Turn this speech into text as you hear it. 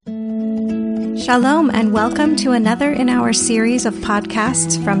Shalom and welcome to another in our series of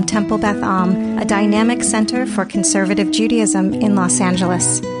podcasts from Temple Beth Am, a dynamic center for conservative Judaism in Los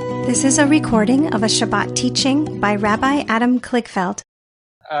Angeles. This is a recording of a Shabbat teaching by Rabbi Adam Kligfeld.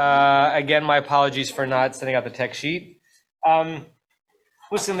 Again, my apologies for not sending out the text sheet.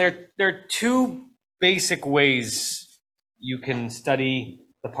 Listen, there are two basic ways you can study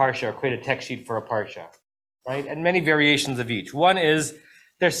the Parsha or create a text sheet for a Parsha, right? And many variations of each. One is,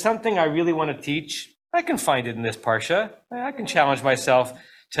 there's something I really want to teach. I can find it in this Parsha. I can challenge myself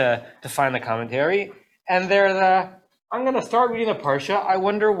to find the commentary. And there's I'm going to start reading the Parsha. I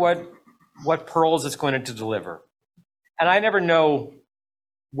wonder what pearls it's going to deliver. And I never know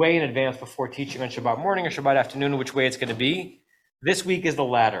way in advance before teaching on Shabbat morning or Shabbat afternoon which way it's going to be. This week is the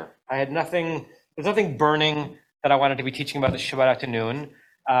latter. There's nothing burning that I wanted to be teaching about this Shabbat afternoon.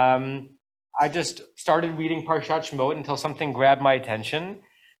 I just started reading Parshat Shemot until something grabbed my attention.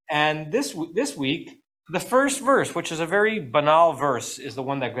 And this week, the first verse, which is a very banal verse, is the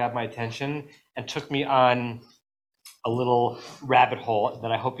one that grabbed my attention and took me on a little rabbit hole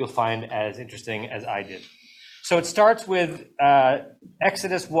that I hope you'll find as interesting as I did. So it starts with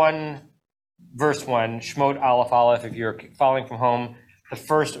Exodus 1, verse 1, Shemot Aleph Aleph, if you're following from home, the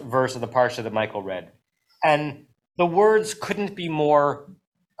first verse of the Parsha that Michael read. And the words couldn't be more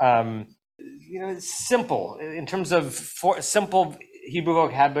simple in terms of simple Hebrew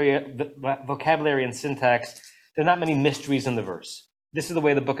vocabulary and syntax. There are not many mysteries in the verse. This is the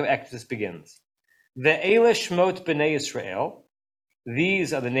way the book of Exodus begins. Ve'ele shmot b'nei Yisrael.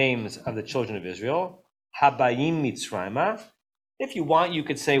 These are the names of the children of Israel. Habayim Mitzrayma. If you want, you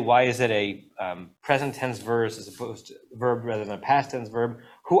could say, why is it a present tense verse as opposed to verb rather than a past tense verb?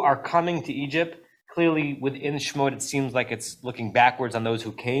 Who are coming to Egypt. Clearly, within Shemot, it seems like it's looking backwards on those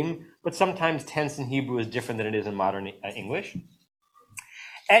who came, but sometimes tense in Hebrew is different than it is in modern English.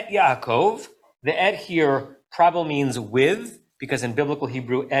 Et Yaakov, the et here probably means with, because in biblical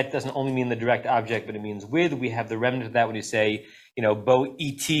Hebrew, et doesn't only mean the direct object, but it means with. We have the remnant of that when you say, bo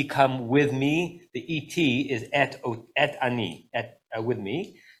iti, come with me. The iti is et ani, with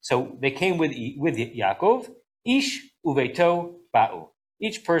me. So they came with Yaakov. Ish uveto ba'u.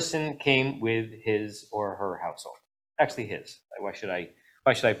 Each person came with his or her household. Actually, his. Why should I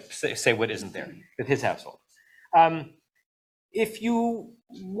say what isn't there? With his household. If you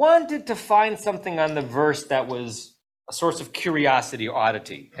wanted to find something on the verse that was a source of curiosity or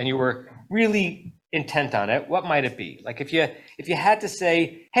oddity, and you were really intent on it, what might it be? Like if you had to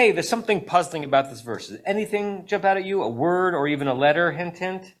say, hey, there's something puzzling about this verse. Does anything jump out at you? A word or even a letter, hint,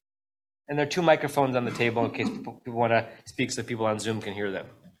 hint? And there are two microphones on the table in case people want to speak so people on Zoom can hear them.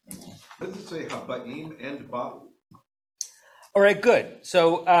 Does it say habayim and ba'u? All right, good.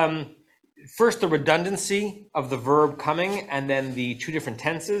 So first, the redundancy of the verb coming, and then the two different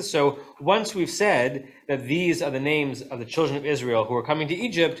tenses. So once we've said that these are the names of the children of Israel who are coming to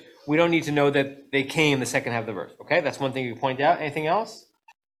Egypt, we don't need to know that they came the second half of the verse. Okay, that's one thing you point out. Anything else?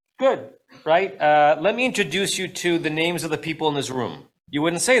 Good, right? Let me introduce you to the names of the people in this room. You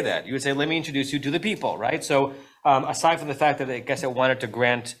wouldn't say that. You would say, let me introduce you to the people, right? So aside from the fact that I guess it wanted to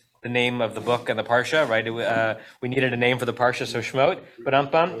grant the name of the book and the Parsha, right? We needed a name for the Parsha, so Shemot.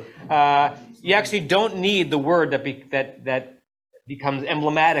 You actually don't need the word that becomes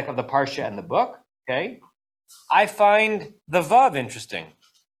emblematic of the Parsha and the book, okay? I find the Vav interesting,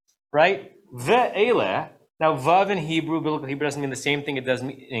 right? Ve'ele. Now, Vav in Hebrew, biblical Hebrew, doesn't mean the same thing it does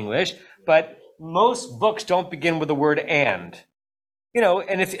in English, but most books don't begin with the word and.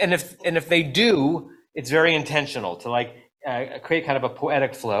 And if they do, it's very intentional to create kind of a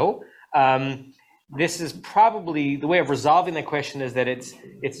poetic flow. This is probably the way of resolving that question is that it's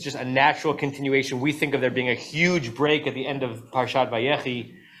just a natural continuation. We think of there being a huge break at the end of Parshat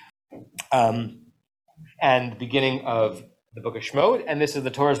Vayechi and the beginning of the book of Shemot, and this is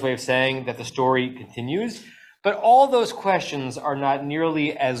the Torah's way of saying that the story continues. But all those questions are not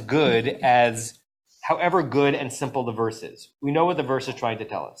nearly as good as however good and simple the verse is. We know what the verse is trying to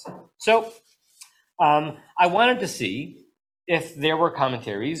tell us. So I wanted to see if there were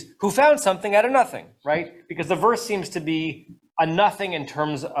commentaries who found something out of nothing, right? Because the verse seems to be a nothing in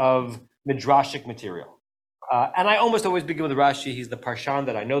terms of midrashic material. And I almost always begin with Rashi. He's the parshan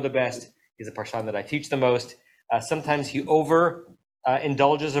that I know the best. He's the parshan that I teach the most. Sometimes he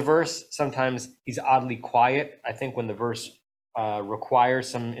indulges a verse. Sometimes he's oddly quiet, I think, when the verse requires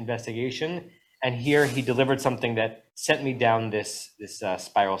some investigation. And here he delivered something that sent me down this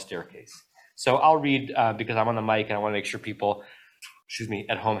spiral staircase. So I'll read because I'm on the mic and I want to make sure people,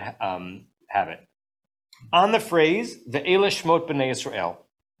 at home have it. On the phrase, Ve'ele shmot b'nei Yisrael,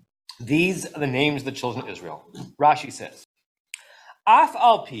 these are the names of the children of Israel. Rashi says, Af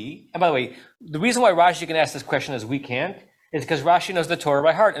al pi, and by the way, the reason why Rashi can ask this question as we can't is because Rashi knows the Torah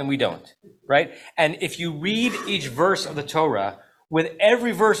by heart and we don't, right? And if you read each verse of the Torah, with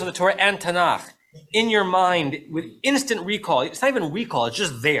every verse of the Torah and Tanakh in your mind with instant recall, it's not even recall, it's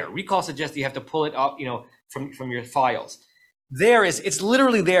just there. Recall suggests you have to pull it up, from your files. It's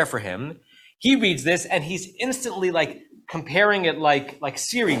literally there for him. He reads this and he's instantly like comparing it like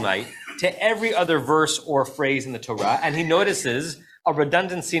Siri might to every other verse or phrase in the Torah. And he notices a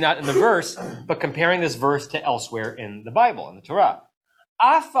redundancy not in the verse, but comparing this verse to elsewhere in the Bible, in the Torah.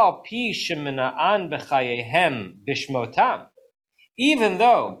 Afal pi shemina'an b'chayehem bishmotam. Even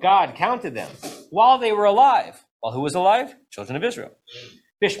though God counted them while they were alive. While who was alive? Children of Israel.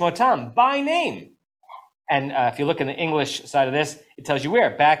 Bishmotam, by name. And if you look in the English side of this, it tells you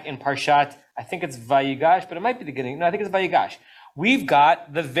where. Back in Parshat, I think it's Vayigash, but it might be the beginning. No, I think it's Vayigash. We've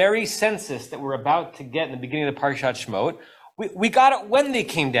got the very census that we're about to get in the beginning of the Parshat Shemot. We got it when they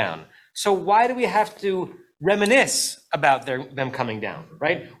came down. So why do we have to reminisce about them coming down,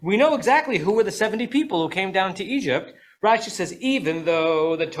 right? We know exactly who were the 70 people who came down to Egypt. Rashi says, even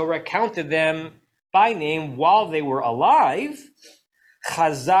though the Torah counted them by name while they were alive,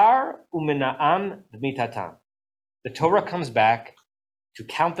 Chazar u'mina'am d'mitatam. The Torah comes back to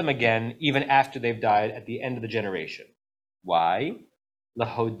count them again, even after they've died at the end of the generation. Why?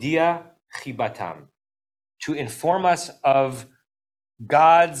 Lahodia chibatam. To inform us of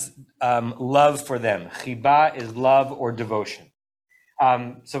God's love for them. Chiba is love or devotion.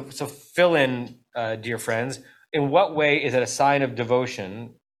 So fill in, dear friends. In what way is it a sign of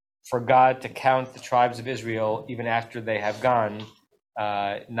devotion for God to count the tribes of Israel even after they have gone,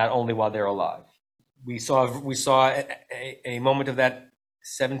 not only while they're alive? We saw a moment of that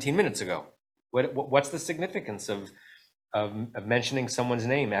 17 minutes ago. What's the significance of mentioning someone's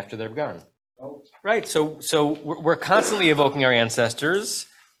name after they're gone? Right. So we're constantly evoking our ancestors.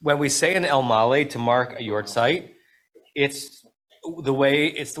 When we say an El Male to mark a yortzeit, it's the way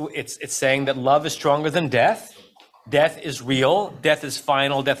it's saying that love is stronger than death. Death is real. Death is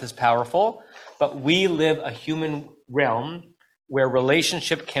final. Death is powerful. But we live a human realm where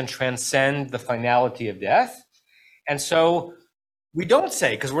relationship can transcend the finality of death. And so we don't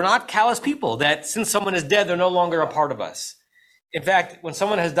say, because we're not callous people, that since someone is dead, they're no longer a part of us. In fact, when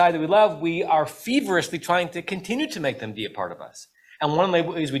someone has died that we love, we are feverishly trying to continue to make them be a part of us. And one of the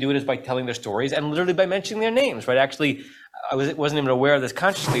ways we do it is by telling their stories and literally by mentioning their names, right? Actually, I wasn't even aware of this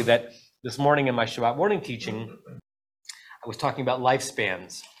consciously, that this morning in my Shabbat morning teaching, I was talking about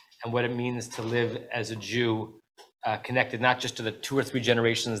lifespans and what it means to live as a Jew, connected not just to the 2 or 3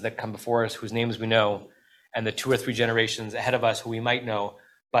 generations that come before us, whose names we know, and the 2 or 3 generations ahead of us who we might know,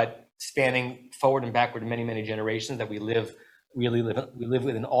 but spanning forward and backward many, many generations, that we live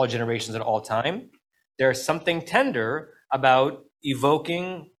within all generations at all time. There's something tender about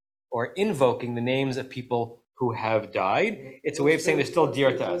evoking or invoking the names of people who have died. It's a way of saying they're still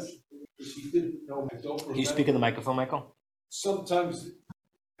dear to us. Can you speak in the microphone, Michael? Sometimes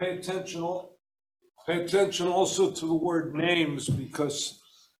pay attention also to the word names, because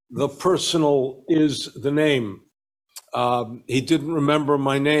the personal is the name. He didn't remember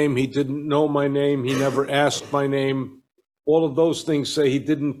my name. He didn't know my name. He never asked my name. All of those things say he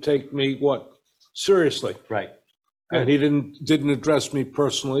didn't take me seriously. Right. And he didn't address me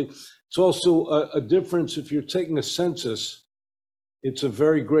personally. It's also a difference if you're taking a census. It's a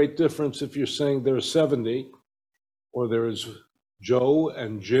very great difference if you're saying there are 70, or there is Joe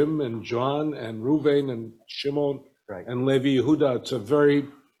and Jim and John and Reuven and Shimon, right, and Levi Yehuda. It's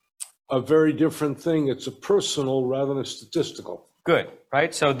a very different thing. It's a personal rather than a statistical. Good,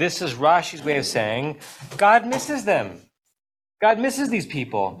 right? So this is Rashi's way of saying God misses them. God misses these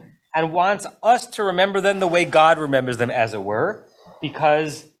people and wants us to remember them the way God remembers them, as it were,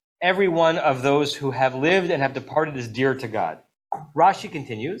 because every one of those who have lived and have departed is dear to God. Rashi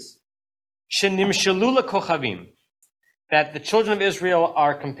continues, Shenimshalu lekochavim, that the children of Israel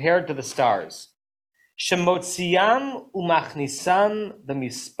are compared to the stars. Shemotziam umachnisan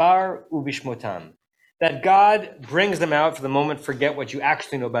b'mispar ubishmotam, that God brings them out. For the moment, forget what you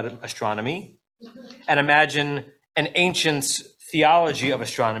actually know about astronomy and imagine an ancient theology of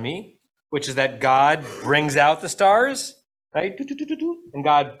astronomy, which is that God brings out the stars, right? And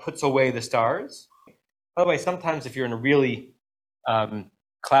God puts away the stars. By the way, sometimes if you're in a really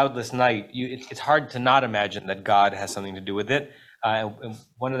cloudless night, it's hard to not imagine that God has something to do with it.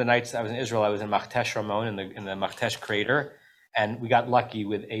 One of the nights I was in Israel, I was in Machtesh Ramon, in the Machtesh crater, and we got lucky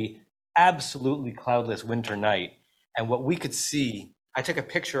with a absolutely cloudless winter night. And what we could see, I took a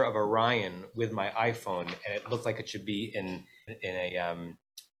picture of Orion with my iPhone, and it looked like it should be in a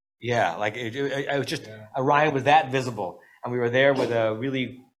it was just Orion was that visible. and we were there with a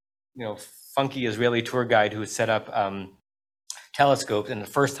really, funky Israeli tour guide who had set up telescopes. And the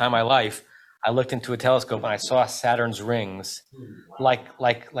first time in my life, I looked into a telescope and I saw Saturn's rings,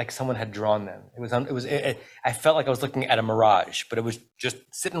 like someone had drawn them. I felt like I was looking at a mirage, but it was just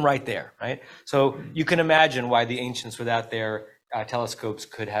sitting right there, right? So you can imagine why the ancients, without their telescopes,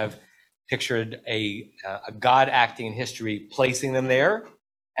 could have pictured a god acting in history, placing them there,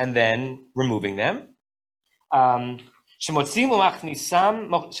 and then removing them. That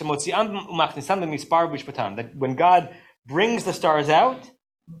when God brings the stars out,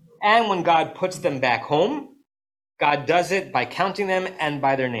 and when God puts them back home, God does it by counting them and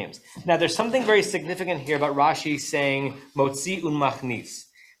by their names. Now, there's something very significant here about Rashi saying motzi machnis,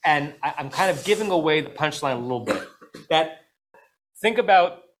 and I'm kind of giving away the punchline a little bit. That think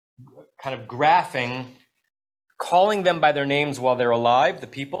about kind of graphing, calling them by their names while they're alive, the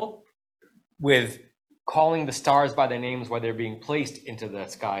people, with calling the stars by their names while they're being placed into the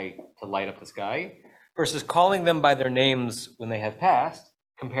sky to light up the sky, versus calling them by their names when they have passed,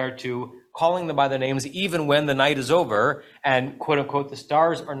 compared to calling them by their names even when the night is over and, quote unquote, the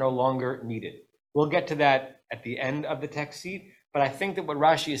stars are no longer needed. We'll get to that at the end of the text sheet, but I think that what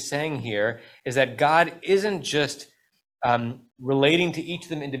Rashi is saying here is that God isn't just relating to each of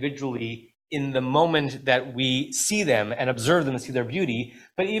them individually in the moment that we see them and observe them and see their beauty,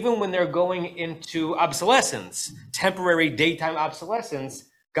 but even when they're going into obsolescence, temporary daytime obsolescence,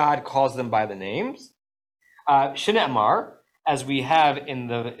 God calls them by the names. Shne'emar, as we have in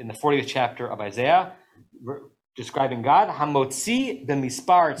the 40th chapter of Isaiah, describing God, Hamotzi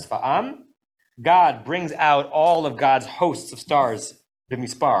b'mispar tzva'am, God brings out all of God's hosts of stars,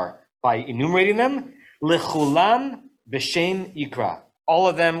 b'mispar, by enumerating them, lechulam b'shem yikra. All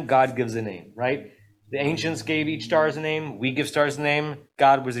of them, God gives a name, right? The ancients gave each star a name, we give stars a name,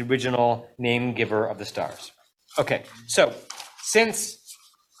 God was the original name giver of the stars. Okay, so since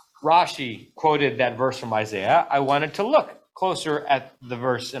Rashi quoted that verse from Isaiah, I wanted to look closer at the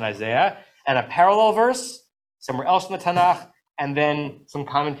verse in Isaiah and a parallel verse somewhere else in the Tanakh, and then some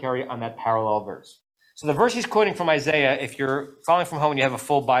commentary on that parallel verse. So the verse he's quoting from Isaiah, if you're following from home and you have a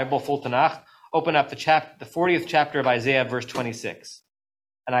full Bible, full Tanakh, open up the 40th chapter of Isaiah, verse 26.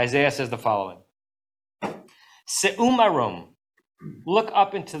 And Isaiah says the following: Se'um arom, look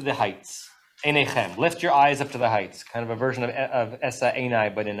up into the heights. Einechem, lift your eyes up to the heights. Kind of a version of Esa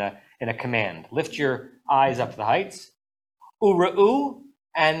Einai, but in a command. Lift your eyes up to the heights. Ura'u,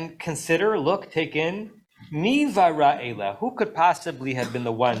 and consider, look, take in, mi vara'ela, who could possibly have been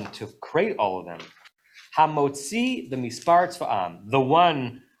the one to create all of them? Hamotzi the mispar tzva'am, the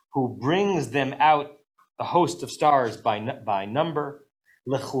one who brings them out, the host of stars by number.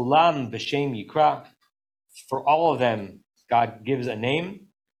 Lechulam b'shem yikra, for all of them, God gives a name.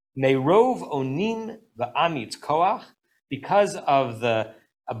 Meirov onim va'amitz koach, because of the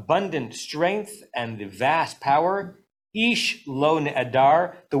abundant strength and the vast power. Ish lo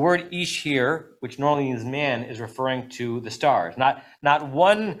ne'adar, the word ish here, which normally means man, is referring to the stars. Not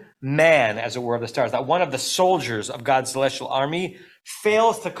one man, as it were, of the stars, not one of the soldiers of God's celestial army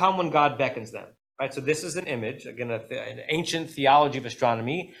fails to come when God beckons them. Right? So this is an image, again, an ancient theology of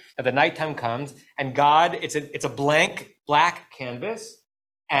astronomy, that the nighttime comes, and God, it's a blank black canvas,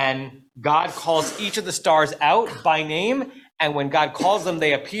 and God calls each of the stars out by name, and when God calls them,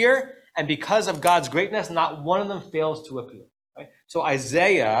 they appear. And because of God's greatness, not one of them fails to appear. Right? So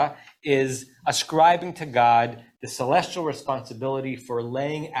Isaiah is ascribing to God the celestial responsibility for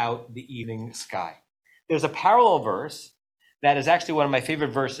laying out the evening sky. There's a parallel verse that is actually one of my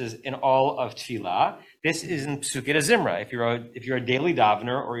favorite verses in all of Tefillah. This is in Pesukei Zimra. If you're a daily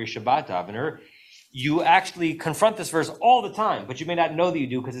davener or a Shabbat davener, you actually confront this verse all the time, but you may not know that you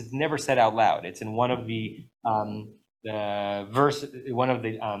do because it's never said out loud. It's in one of the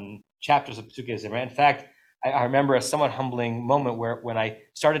chapters of Pesukei Zimra. In fact, I remember a somewhat humbling moment when I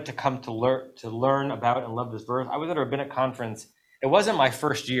started to come to learn about and love this verse. I was at a rabbinic conference. It wasn't my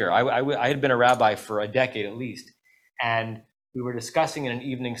first year. I had been a rabbi for a decade at least, and we were discussing in an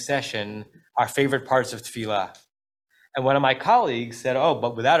evening session our favorite parts of Tefillah. And one of my colleagues said, "Oh,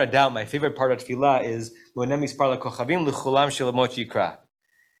 but without a doubt, my favorite part of Tefillah is Mo'nem mispar lekochavim l'chulam shelemot yikra."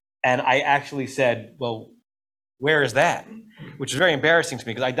 And I actually said, "Well, where is that?" Which is very embarrassing to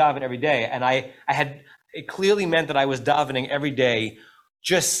me because I daven every day, and it clearly meant that I was davening every day,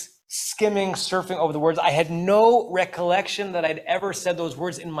 just skimming, surfing over the words. I had no recollection that I'd ever said those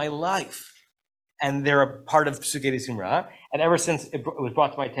words in my life, and they're a part of Pesukei Zimra. And ever since it was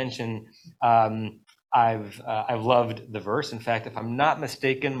brought to my attention, I've loved the verse. In fact, if I'm not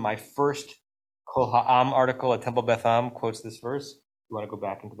mistaken, my first Kol Ha'am article at Temple Beth Am quotes this verse. You want to go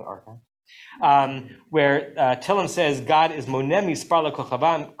back into the archive? where Tillim says God is monem mispar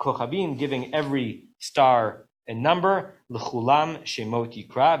kochabim, giving every star a number, l'chulam shemot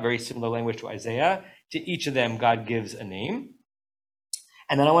yikra, very similar language to Isaiah. To each of them, God gives a name.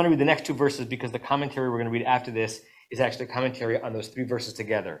 And then I want to read the next two verses because the commentary we're going to read after this is actually a commentary on those three verses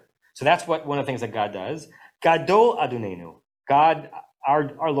together. So that's one of the things that God does. Gadol Adonenu, God,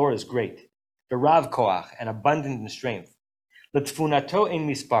 our Lord is great. Berav koach, and abundant in strength. L'tfunato ein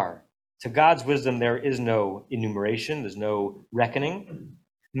mispar. To God's wisdom there is no enumeration, there's no reckoning.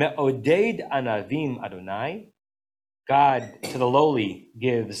 Me'oded anavim Adonai. God to the lowly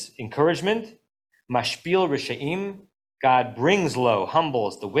gives encouragement. Mashpil rishaim. God brings low,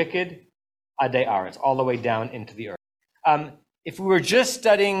 humbles the wicked. Adei aretz, all the way down into the earth. If we were just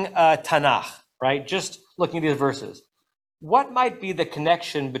studying Tanakh, right, just looking at these verses, what might be the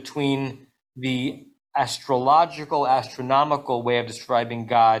connection between the astronomical way of describing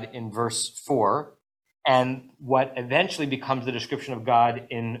God in verse 4 and what eventually becomes the description of God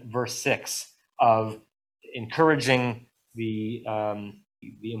in verse 6 of encouraging the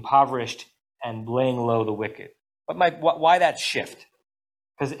impoverished and laying low the wicked? Why that shift?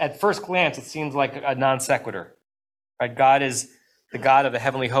 Because at first glance, it seems like a non sequitur. Right? God is the God of the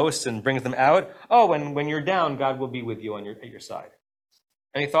heavenly hosts and brings them out. Oh, and when you're down, God will be with you at your side.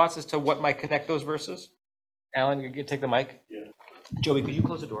 Any thoughts as to what might connect those verses? Alan, you take the mic. Yeah. Joey, could you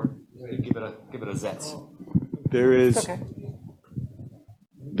close the door? Give it a zetz. There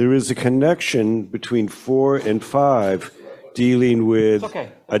is a connection between 4 and 5 dealing with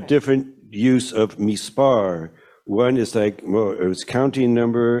a different use of mispar. One is like, well, it's counting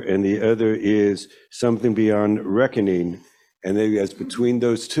number, and the other is something beyond reckoning. And then as between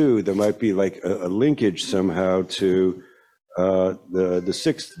those two, there might be like a linkage somehow to the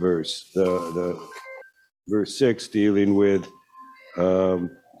sixth verse, the verse 6 dealing with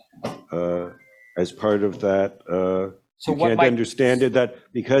as part of that. So you can't understand it that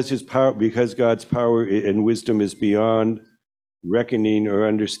because God's power and wisdom is beyond reckoning or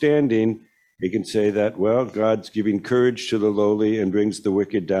understanding. He can say that, well, God's giving courage to the lowly and brings the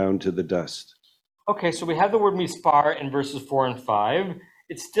wicked down to the dust. Okay, so we have the word mispar in verses 4 and 5.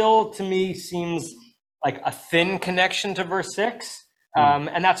 It still, to me, seems like a thin connection to verse 6.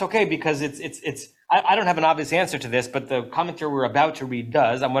 And that's okay because I don't have an obvious answer to this, but the commentary we're about to read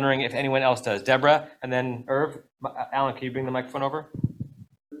does. I'm wondering if anyone else does. Deborah, and then Irv. Alan, can you bring the microphone over?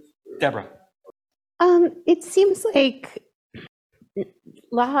 Deborah. It seems like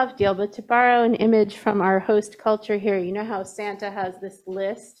Lahavdil, but to borrow an image from our host culture here, you know how Santa has this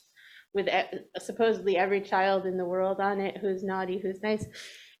list with supposedly every child in the world on it, who's naughty, who's nice.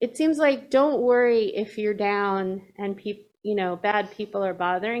 It seems like don't worry if you're down and bad people are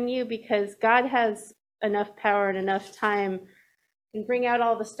bothering you, because God has enough power and enough time and bring out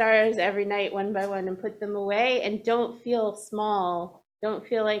all the stars every night one by one and put them away, and don't feel small. Don't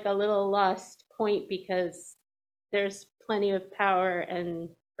feel like a little lost point, because there's plenty of power and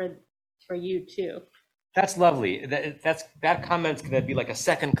for you too. That's lovely. That comment's going to be like a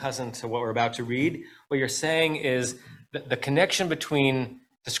second cousin to what we're about to read. What you're saying is the connection between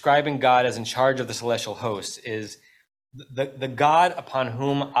describing God as in charge of the celestial hosts is the God upon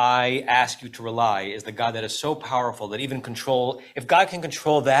whom I ask you to rely is the God that is so powerful that even if God can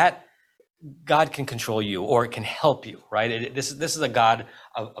control that, God can control you, or it can help you, right? This is a God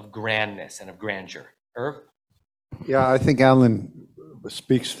of grandness and of grandeur. Irv? Yeah, I think Alan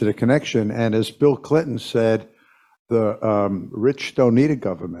speaks to the connection. And as Bill Clinton said, the rich don't need a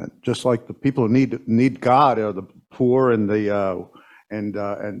government, just like the people who need God are the poor and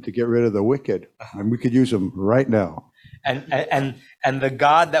and to get rid of the wicked. And we could use them right now. And the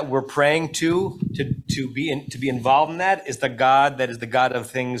God that we're praying to be involved in that is the God that is the God of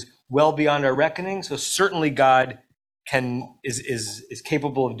things well beyond our reckoning. So certainly God is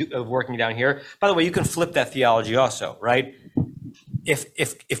capable of working down here. By the way, you can flip that theology also, right?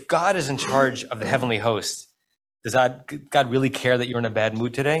 If God is in charge of the heavenly hosts, does God really care that you're in a bad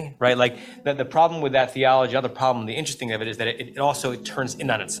mood today, right? Like the problem with that theology, the interesting of it is that it also turns in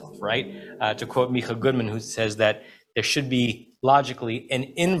on itself, right? To quote Micha Goodman, who says that there should be logically an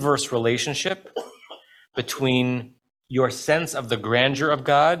inverse relationship between your sense of the grandeur of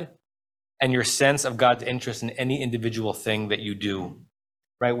God and your sense of God's interest in any individual thing that you do,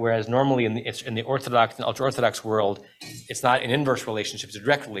 right? Whereas normally in the Orthodox and ultra-Orthodox world, it's not an inverse relationship, it's a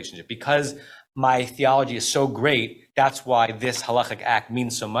direct relationship. Because my theology is so great, that's why this halachic act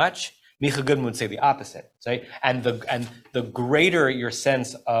means so much. Micha Goodman would say the opposite, right? And the greater your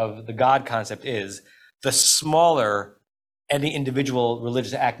sense of the God concept is, the smaller any individual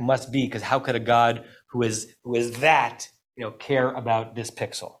religious act must be, because how could a God who is that care about this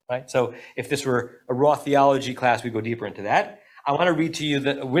pixel, right? So if this were a raw theology class, we go deeper into that. I want to read to you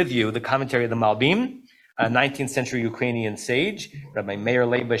the commentary of the Malbim, a 19th century Ukrainian sage, Rabbi Meir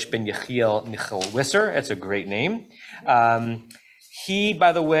Leibush ben Yechiel Michal Wisser. It's a great name. He,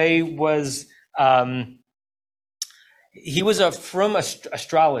 by the way, was a frum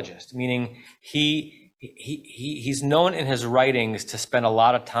astrologist, meaning he's known in his writings to spend a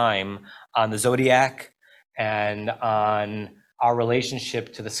lot of time on the zodiac and on our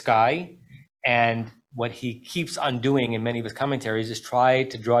relationship to the sky. And what he keeps on doing in many of his commentaries is try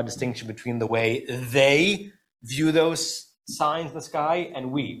to draw a distinction between the way they view those signs in the sky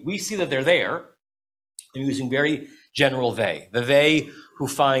and we see that they're there. They're using very general they, the they who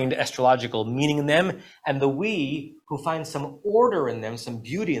find astrological meaning in them, and the we who find some order in them, some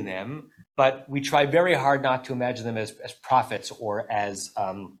beauty in them, but we try very hard not to imagine them as prophets or as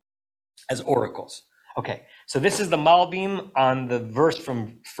oracles. Okay, so this is the Malbim on the verse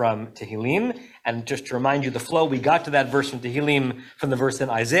from Tehillim, and just to remind you the flow, we got to that verse from Tehillim from the verse in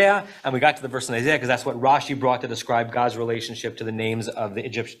Isaiah, and we got to the verse in Isaiah because that's what Rashi brought to describe God's relationship to the names of the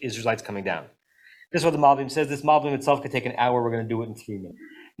Israelites coming down. This is what the Malbim says. This Malbim itself could take an hour. We're going to do it in 3 minutes.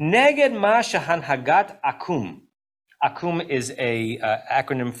 Neged ma shehanhagat akum. Akum is a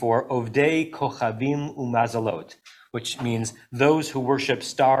acronym for Ovdei Kochavim Umazalot, which means those who worship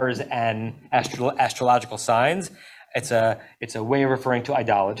stars and astrological signs. It's a way of referring to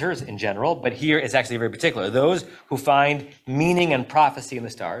idolaters in general, but here it's actually very particular. Those who find meaning and prophecy in the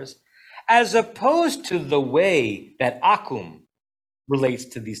stars, as opposed to the way that Akum relates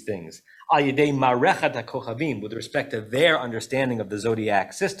to these things. Al Yedei Marechat HaKochavim, with respect to their understanding of the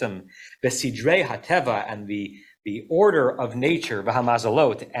zodiac system, the Sidrei HaTeva, and the order of nature,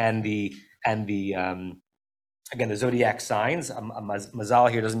 V'hamazalot, and the again, the zodiac signs.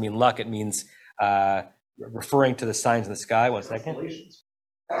 Mazal here doesn't mean luck, it means referring to the signs in the sky. 1 second. Constellations.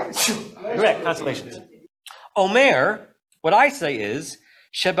 Correct, constellations. Omer, what I say is,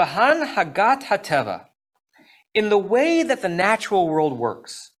 Shebahan Hagat HaTeva, in the way that the natural world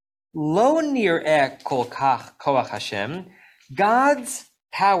works, Lo nir'eh kol kach koach Hashem, God's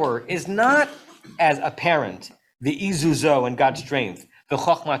power is not as apparent, the izuzo and God's strength, the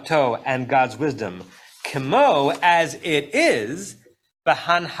chokhmato and God's wisdom, kemo as it is,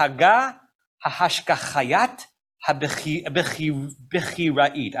 b'hanhaga hahashkachayat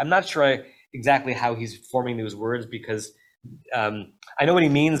habechira'it. I'm not sure exactly how he's forming those words because I know what he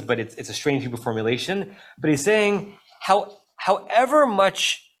means, but it's a strange Hebrew formulation. But he's saying however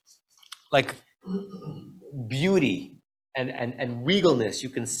much like beauty and regalness you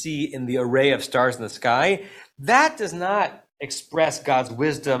can see in the array of stars in the sky, that does not express God's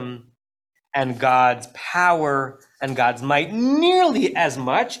wisdom and God's power and God's might nearly as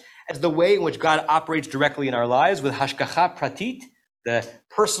much as the way in which God operates directly in our lives with hashgacha pratit, the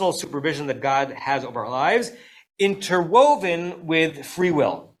personal supervision that God has over our lives, interwoven with free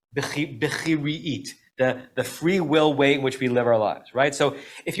will, bechiri'it, the free will way in which we live our lives, right? So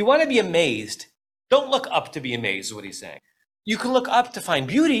if you want to be amazed, don't look up to be amazed is what he's saying. You can look up to find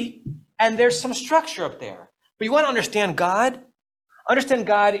beauty, and there's some structure up there. But you want to understand God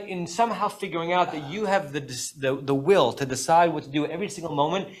in somehow figuring out that you have the will to decide what to do at every single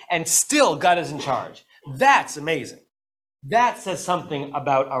moment, and still God is in charge. That's amazing. That says something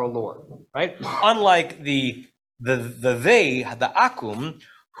about our Lord, right? Unlike the Akum,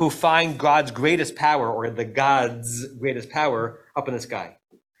 who find God's greatest power, or the God's greatest power, up in the sky.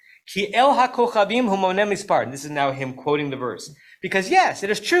 Ki el hakochavim hu monem mispar. This is now him quoting the verse. Because yes, it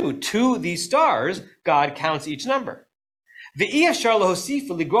is true, to these stars, God counts each number. Ve'iyashar lohosif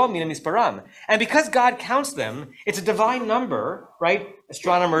u'ligrom mina misparam. And because God counts them, it's a divine number, right?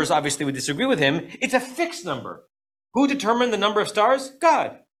 Astronomers obviously would disagree with him. It's a fixed number. Who determined the number of stars?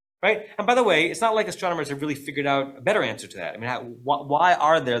 God. Right? And by the way, it's not like astronomers have really figured out a better answer to that. I mean, why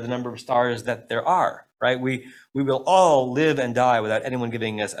are there the number of stars that there are? Right? We will all live and die without anyone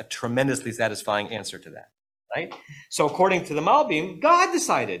giving us a tremendously satisfying answer to that. Right? So according to the Malbim, God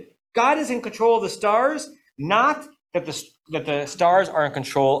decided. God is in control of the stars, not that the stars are in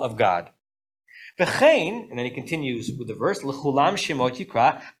control of God. V'chein, and then he continues with the verse, L'chulam shemot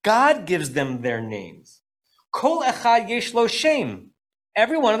yikra, God gives them their names. Kol echad yesh lo shem.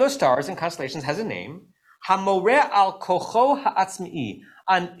 Every one of those stars and constellations has a name, hamoreh al kocho ha'atzmi'i,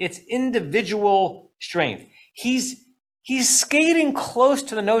 on its individual strength. He's skating close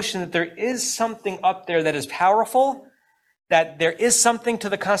to the notion that there is something up there that is powerful, that there is something to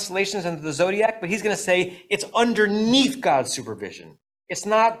the constellations and to the zodiac, but he's going to say it's underneath God's supervision. It's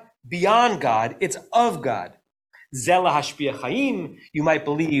not beyond God, it's of God. Zela hashpia chaim, you might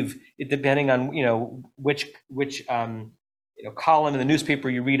believe it depending on which column in the newspaper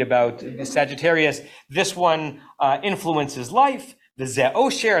you read about Sagittarius, this one influences life, the Zeh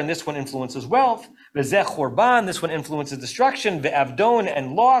Osher, and this one influences wealth, the Zeh Chorban, this one influences destruction, the Avdon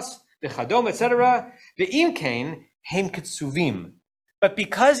and loss, the Chadom, etc. The Imkain, Heim Ketsuvim. But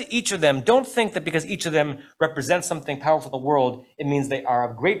because each of them, don't think that because each of them represents something powerful in the world, it means they are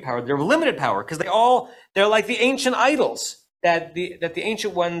of great power. They're of limited power, because they're like the ancient idols that the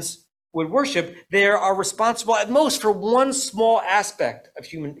ancient ones would worship. They are responsible at most for one small aspect of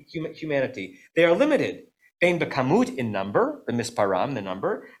humanity. They are limited. Bein bekamut, in number, the misparam, the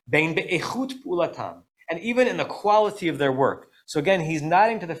number, bein be'echut pulatam, and even in the quality of their work. So again, he's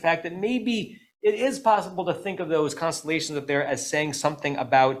nodding to the fact that maybe it is possible to think of those constellations up there as saying something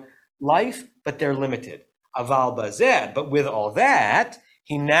about life, but they're limited. Aval bazed, but with all that,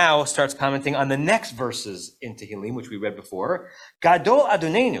 he now starts commenting on the next verses in Tehillim, which we read before. Gadol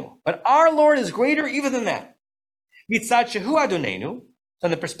Adonenu, but our Lord is greater even than that. Mitzad shehu Adonenu,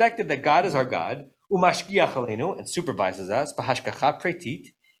 from the perspective that God is our God, umashgiach aleinu, and supervises us, b'hashgacha pretit,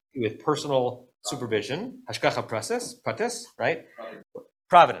 with personal supervision, hashgacha pratis, right?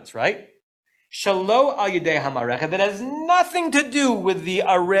 Providence, right? Shalo al yedei hamarecha, that has nothing to do with the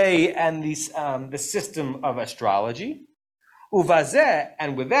array and the system of astrology. Uvazeh,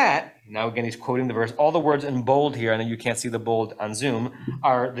 and with that, now again he's quoting the verse. All the words in bold here, I know you can't see the bold on Zoom,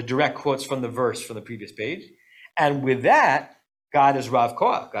 are the direct quotes from the verse from the previous page. And with that, God is Rav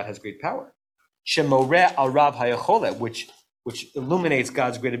Koach, God has great power. Shemoreh al Rav Hayachole, which illuminates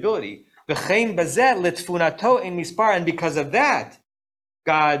God's great ability. V'chein bazeh litfunato ein mispar, and because of that,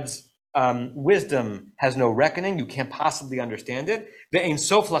 God's wisdom has no reckoning. You can't possibly understand it. Ve'ein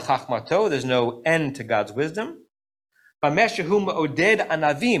sof lachachmato, there's no end to God's wisdom. B'meshehum oded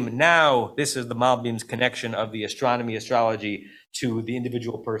anavim. Now, this is the Malbim's connection of the astrology to the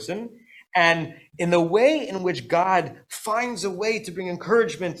individual person. And in the way in which God finds a way to bring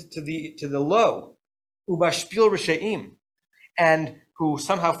encouragement to the low, ubashpil rishaim, and who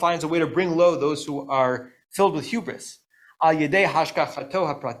somehow finds a way to bring low those who are filled with hubris, al yedei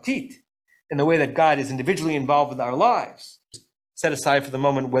hashgachato hapratit, in the way that God is individually involved with our lives. Set aside for the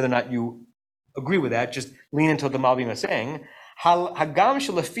moment whether or not you agree with that, just lean into what the Malbim is saying. Hagam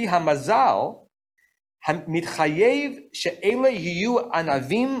shelefi hamazal mitchayev she'ele yiyu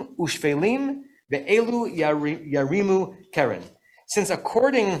anavim ushvelim ve'elu yarimu keren. Since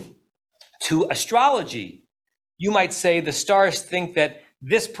according to astrology, you might say the stars think that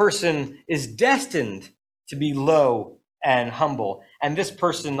this person is destined to be low and humble, and this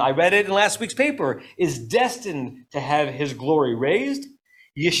person, I read it in last week's paper, is destined to have his glory raised.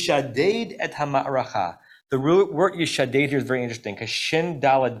 Yishaded et hama'aracha. The word yishaded here is very interesting, because shin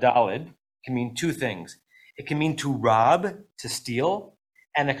dalad dalad can mean two things. It can mean to rob, to steal,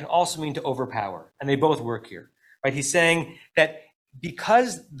 and it can also mean to overpower. And they both work here, right? He's saying that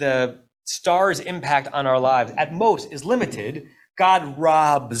because the star's impact on our lives at most is limited, God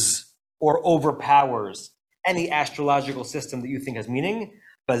robs or overpowers any astrological system that you think has meaning.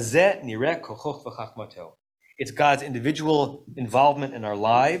 Bazeh nireh kochoch v'chachmato. It's God's individual involvement in our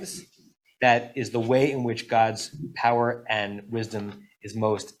lives that is the way in which God's power and wisdom is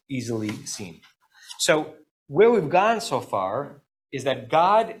most easily seen. So where we've gone so far is that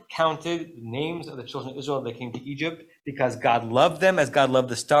God counted the names of the children of Israel that came to Egypt because God loved them as God loved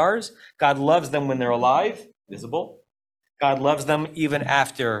the stars. God loves them when they're alive, visible. God loves them even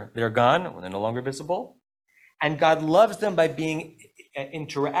after they're gone, when they're no longer visible. And God loves them by being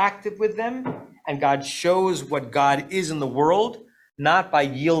interactive with them. And God shows what God is in the world, not by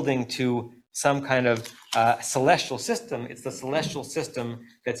yielding to some kind of celestial system. It's the celestial system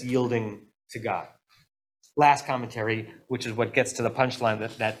that's yielding to God. Last commentary, which is what gets to the punchline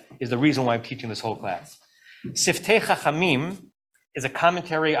that is the reason why I'm teaching this whole class. Siftei Chachamim is a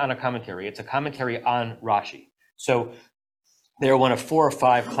commentary on a commentary. It's a commentary on Rashi. So they're one of 4 or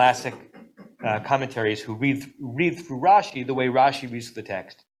 5 classic commentaries who read through Rashi the way Rashi reads through the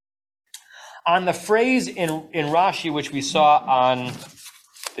text. On the phrase in Rashi, which we saw on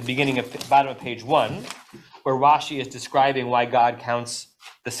the beginning of bottom of page 1, where Rashi is describing why God counts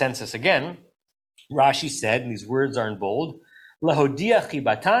the census again, Rashi said, and these words are in bold, Lahodia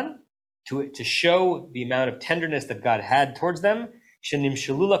chibatan, to show the amount of tenderness that God had towards them, shenim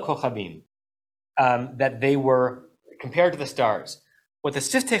shalula kochabim, that they were compared to the stars. What the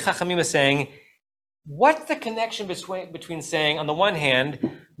Siftei Chachamim is saying, what's the connection between saying, on the one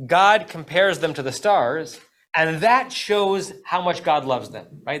hand, God compares them to the stars, and that shows how much God loves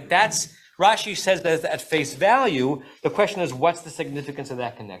them, right? That's, Rashi says that at face value. The question is, what's the significance of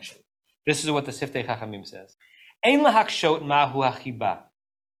that connection? This is what the Siftei Chachamim says. Ein lahakshot mahu hachiba.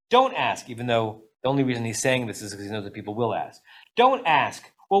 Don't ask, even though The only reason he's saying this is because he knows that people will ask. Don't ask,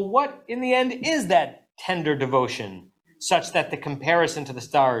 well, what in the end is that tender devotion such that the comparison to the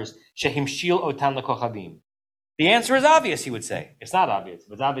stars, shehimshil otan lekochavim? The answer is obvious, he would say. It's not obvious.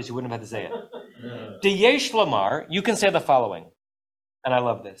 If it's obvious, you wouldn't have had to say it. Deyesh lomar, you can say the following, and I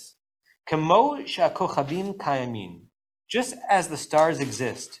love this. Kamo shakochavim kayamin, just as the stars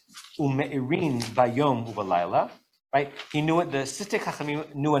exist, ume'irin bayom uvalayla, right? He knew it, the Sitei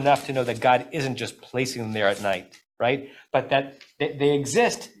Chachamim knew enough to know that God isn't just placing them there at night, right? But that they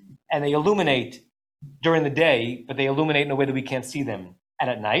exist and they illuminate during the day, but they illuminate in a way that we can't see them. And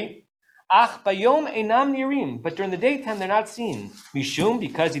at night, ach bayom einam nirim, but during the daytime they're not seen. Mishum,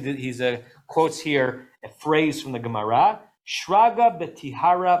 because he's quotes here a phrase from the Gemara, shraga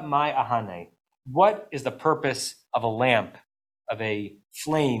betihara mai ahane. What is the purpose of a lamp, of a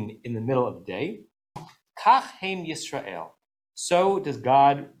flame in the middle of the day? Kach heim Yisrael. So does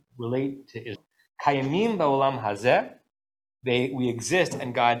God relate to Israel. Kayamim ba'olam hazeh. We exist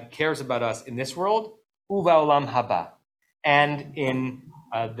and God cares about us in this world, u'ba'olam haba, and in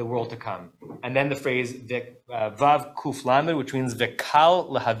the world to come. And then the phrase vav kuf lamed, which means vekal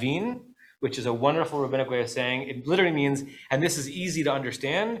lahavin, which is a wonderful rabbinic way of saying, it literally means, and this is easy to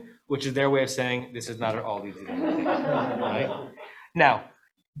understand, which is their way of saying, this is not at all easy to understand. Right? Now,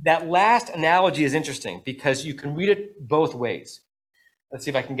 that last analogy is interesting because you can read it both ways. Let's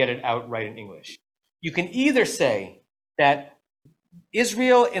see if I can get it out right in English. You can either say that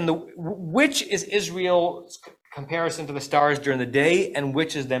Israel which is Israel's comparison to the stars during the day and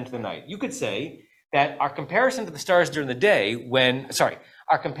which is them to the night. You could say that our comparison to the stars during the day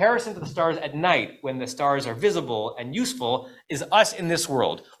our comparison to the stars at night when the stars are visible and useful is us in this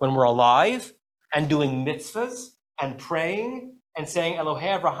world when we're alive and doing mitzvahs and praying and saying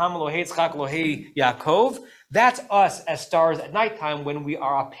Elohei Avraham, Elohei Yitzchak, Elohei Yaakov. That's us as stars at nighttime when we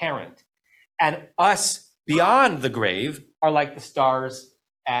are apparent. And us beyond the grave are like the stars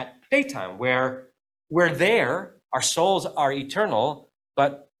at daytime, where we're there, our souls are eternal,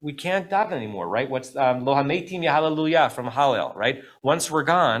 but we can't daven anymore, right? What's Lo hametim hallelujah from Hallel, right? Once we're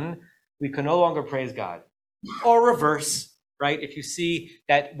gone, we can no longer praise God. Or reverse, right? If you see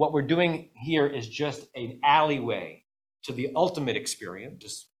that what we're doing here is just an alleyway to the ultimate experience,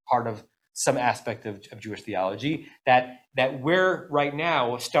 just part of some aspect of Jewish theology, that we're right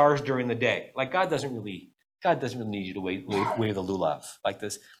now stars during the day. Like God doesn't really need you to wave the lulav like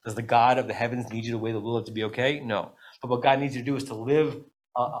this. Does the God of the heavens need you to wave the lulav to be okay? No. But what God needs you to do is to live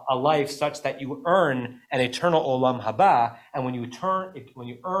a life such that you earn an eternal olam haba, and when you earn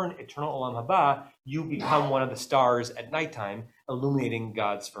eternal olam haba, you become one of the stars at nighttime, illuminating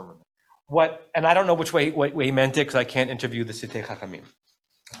God's firmament. And I don't know which way he meant it because I can't interview the Sitei Chachamim,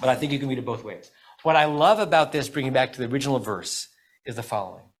 but I think you can read it both ways. What I love about this, bringing back to the original verse, is the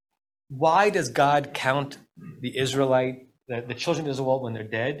following. Why does God count the children of Israel when they're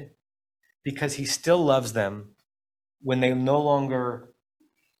dead? Because he still loves them when they no longer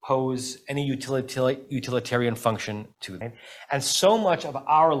pose any utilitarian function to them. And so much of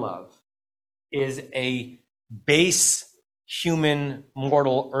our love is a base human,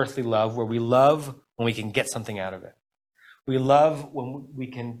 mortal, earthly love, where we love when we can get something out of it. We love when we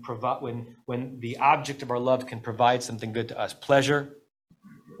can provide, when the object of our love can provide something good to us, pleasure,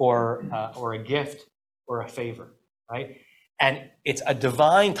 or a gift, or a favor, right? And it's a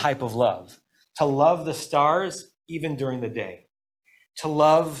divine type of love, to love the stars even during the day, to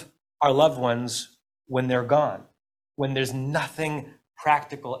love our loved ones when they're gone, when there's nothing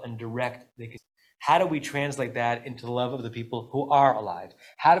practical and direct they can. How do we translate that into the love of the people who are alive?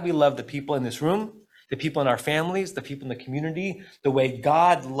 How do we love the people in this room, the people in our families, the people in the community, the way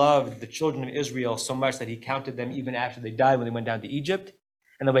God loved the children of Israel so much that he counted them even after they died when they went down to Egypt,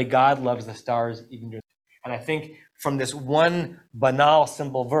 and the way God loves the stars even during. And I think from this one banal,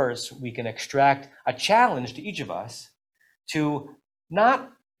 simple verse, we can extract a challenge to each of us to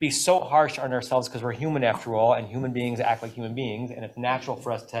not be so harsh on ourselves, because we're human after all, and human beings act like human beings, and it's natural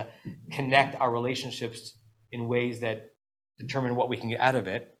for us to connect our relationships in ways that determine what we can get out of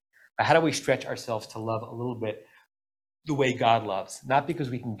it. But how do we stretch ourselves to love a little bit the way God loves? Not because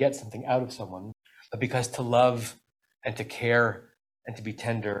we can get something out of someone, but because to love and to care and to be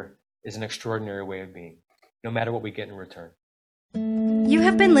tender is an extraordinary way of being, no matter what we get in return. You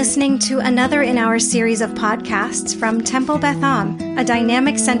have been listening to another in our series of podcasts from Temple Beth Am, a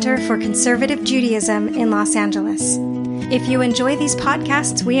dynamic center for conservative Judaism in Los Angeles. If you enjoy these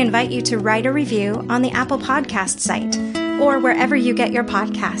podcasts, we invite you to write a review on the Apple Podcast site or wherever you get your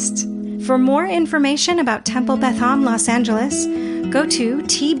podcasts. For more information about Temple Beth Am Los Angeles, go to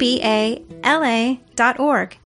tbala.org.